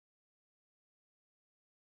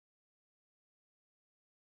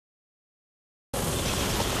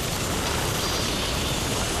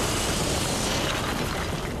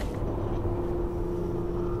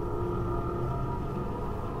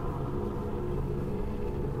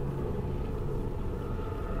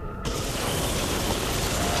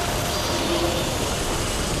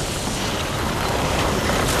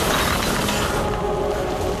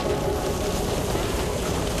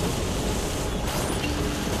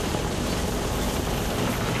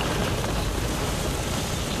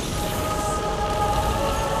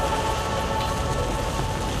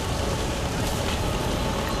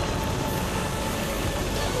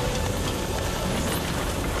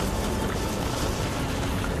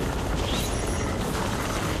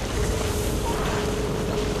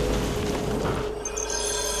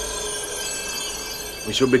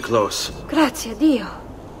We should be close. Grazie a Dio.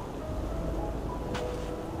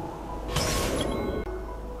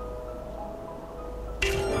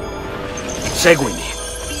 Seguimi.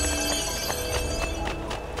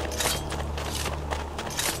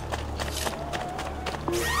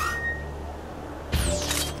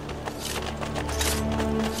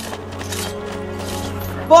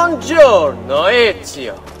 Buongiorno,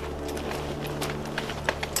 Ezio.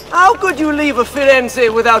 How could you leave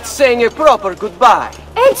Firenze without saying a proper goodbye?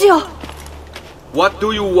 Ezio! What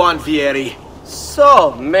do you want, Vieri?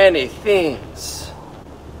 So many things.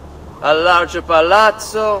 A larger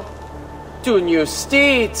palazzo, 2 new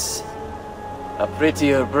steeds, a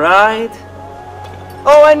prettier bride.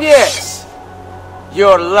 Oh, and yes,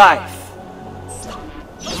 your life.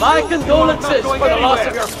 My condolences for the loss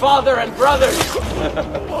of your father and brothers.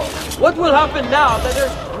 What will happen now that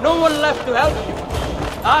there's no one left to help you?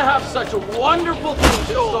 I have such wonderful things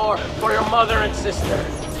in store for your mother and sister.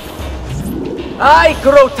 I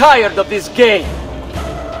grow tired of this game.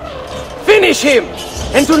 Finish him,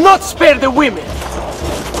 and do not spare the women.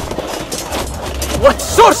 What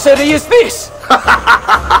sorcery is this?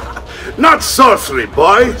 Not sorcery,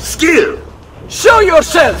 boy. Skill. Show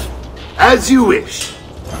yourself! As you wish.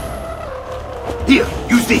 Here,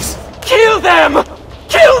 use this. Kill them!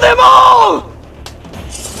 Kill them all!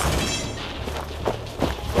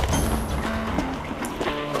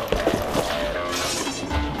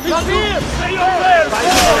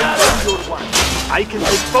 I can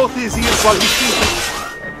take both his ears while he sleeps.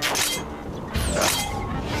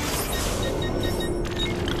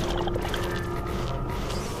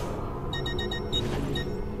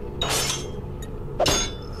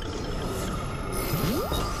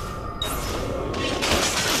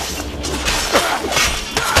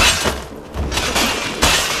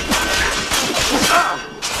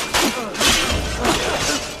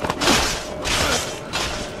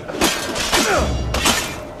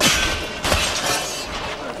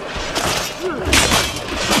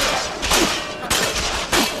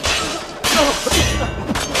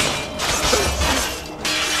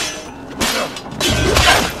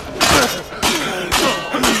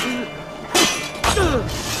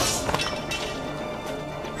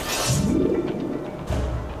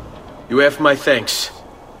 You have my thanks.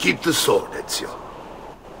 Keep the sword, Ezio.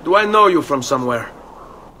 Do I know you from somewhere?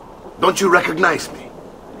 Don't you recognize me?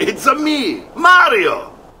 It's a me,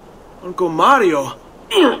 Mario! Uncle Mario?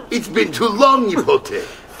 It's been too long, Nipote.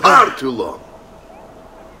 Far too long.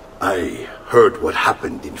 I heard what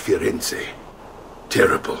happened in Firenze.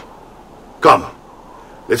 Terrible. Come,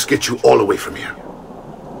 let's get you all away from here.